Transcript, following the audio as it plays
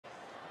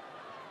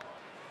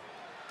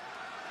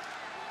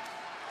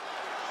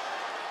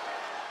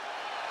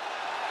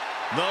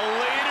The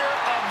leader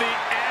of the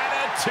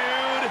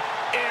Attitude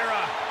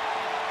Era,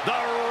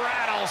 the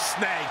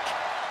Rattlesnake.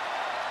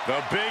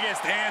 The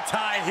biggest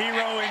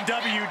anti-hero in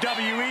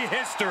WWE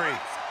history.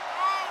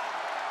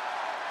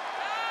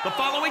 The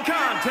following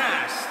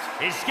contest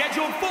is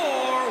scheduled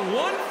for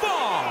one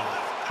fall.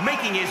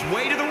 Making his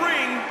way to the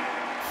ring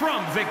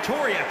from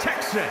Victoria,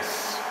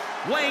 Texas,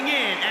 weighing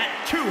in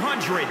at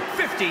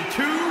 252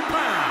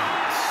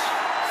 pounds,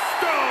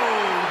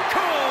 Stone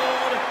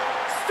Cold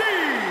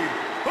Steve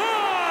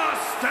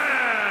Austin!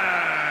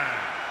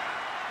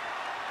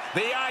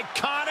 The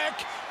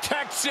iconic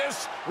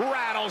Texas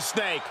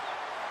Rattlesnake.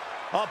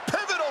 A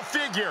pivotal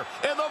figure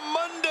in the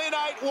Monday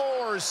Night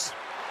Wars.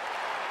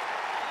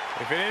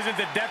 If it isn't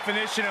the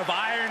definition of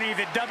irony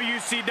that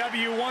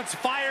WCW once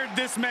fired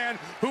this man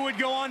who would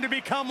go on to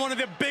become one of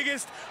the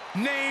biggest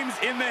names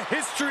in the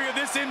history of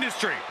this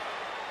industry.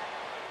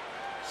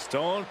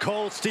 Stone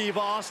Cold Steve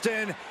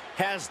Austin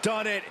has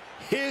done it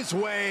his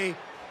way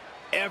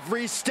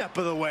every step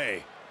of the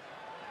way.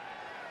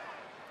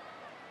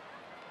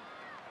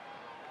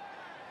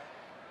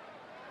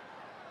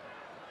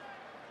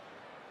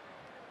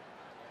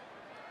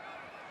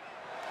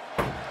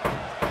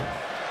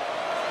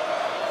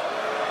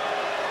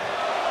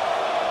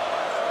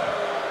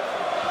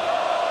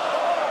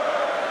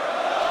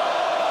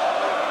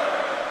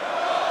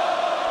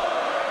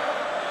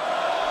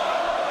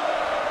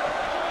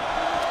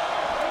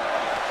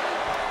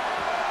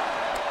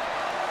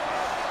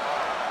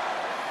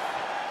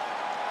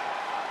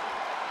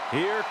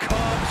 Here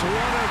comes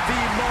one of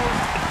the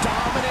most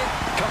dominant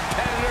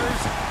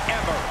competitors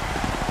ever.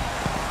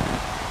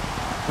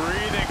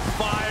 Breathing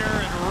fire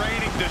and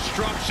raining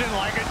destruction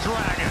like a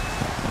dragon.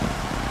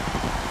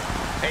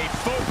 A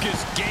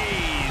focused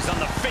gaze on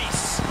the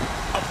face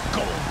of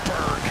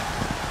Goldberg.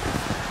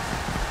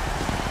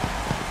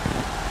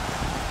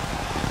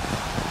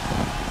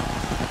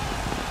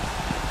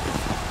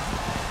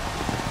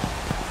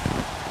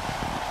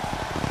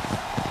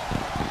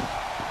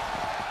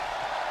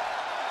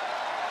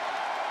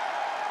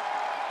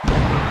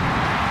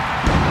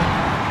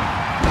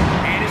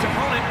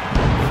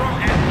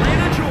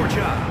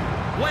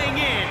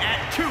 Weighing in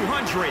at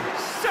 270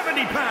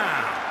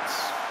 pounds,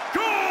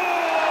 Goldberg!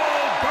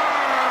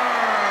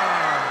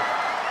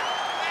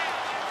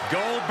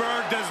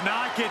 Goldberg does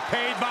not get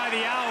paid by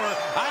the hour.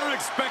 I don't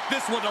expect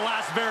this one to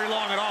last very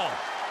long at all.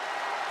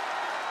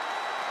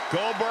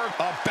 Goldberg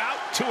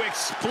about to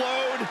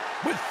explode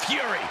with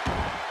fury.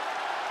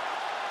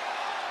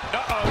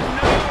 Uh-oh,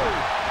 no!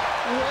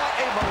 What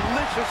a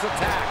malicious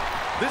attack.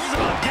 This is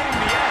about getting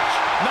the edge,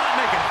 not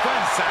making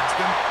friends,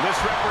 Saxton. This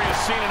referee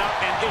has seen enough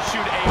and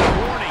issued a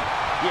warning.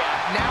 Yeah,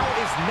 now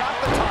is not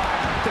the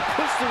time to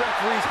push the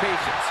referee's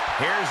patience.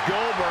 Here's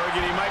Goldberg,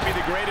 and he might be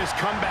the greatest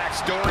comeback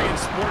story in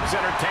sports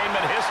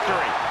entertainment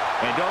history.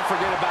 And don't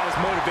forget about his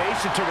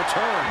motivation to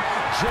return.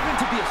 Driven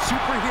to be a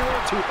superhero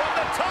to From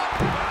the top.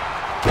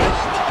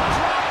 Elbow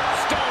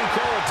drop. Stone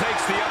Cold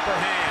takes the upper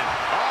hand.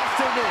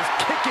 Austin is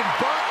kicking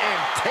butt and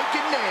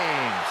taking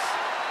names.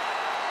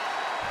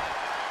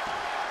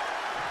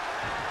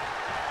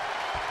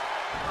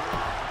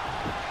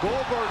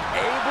 Goldberg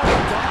able to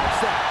dodge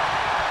that.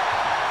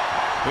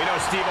 We know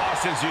Steve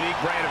Austin's unique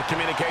brand of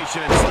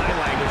communication and sign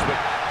language, but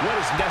what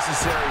is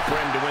necessary for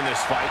him to win this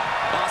fight?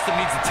 Austin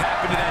needs to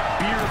tap into that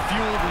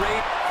beer-fueled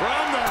rate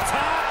from the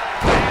top.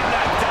 And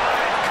the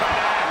dive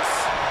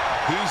connects.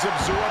 He's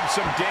absorbed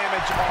some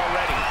damage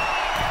already.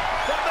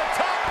 From the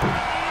top.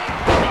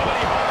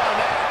 Nobody home on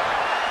that.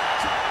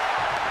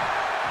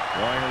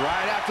 Going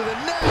right after the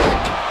neck.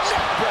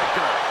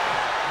 Neckbreaker.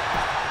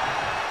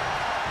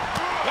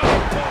 Oh,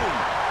 boom.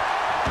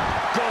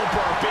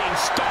 Goldberg being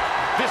stuck.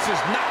 This is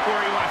not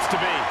where he wants to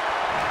be.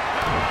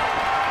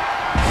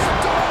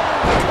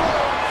 Stone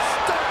Cold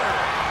Stunner.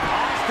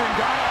 Austin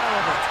got all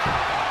of it.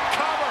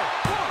 Cover.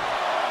 1,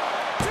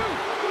 2,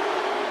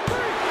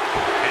 3.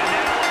 And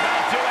that'll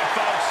about do it,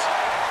 folks.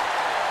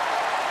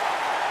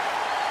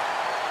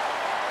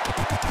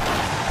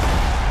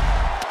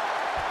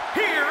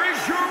 Here is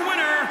your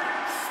winner,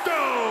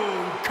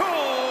 Stone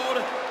Cold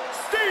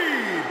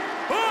Steve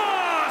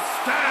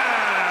Austin!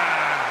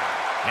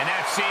 And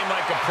that seemed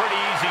like a pretty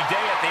easy day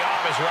at the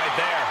office right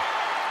there.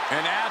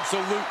 An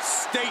absolute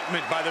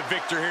statement by the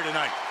victor here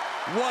tonight.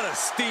 What a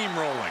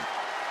steamrolling.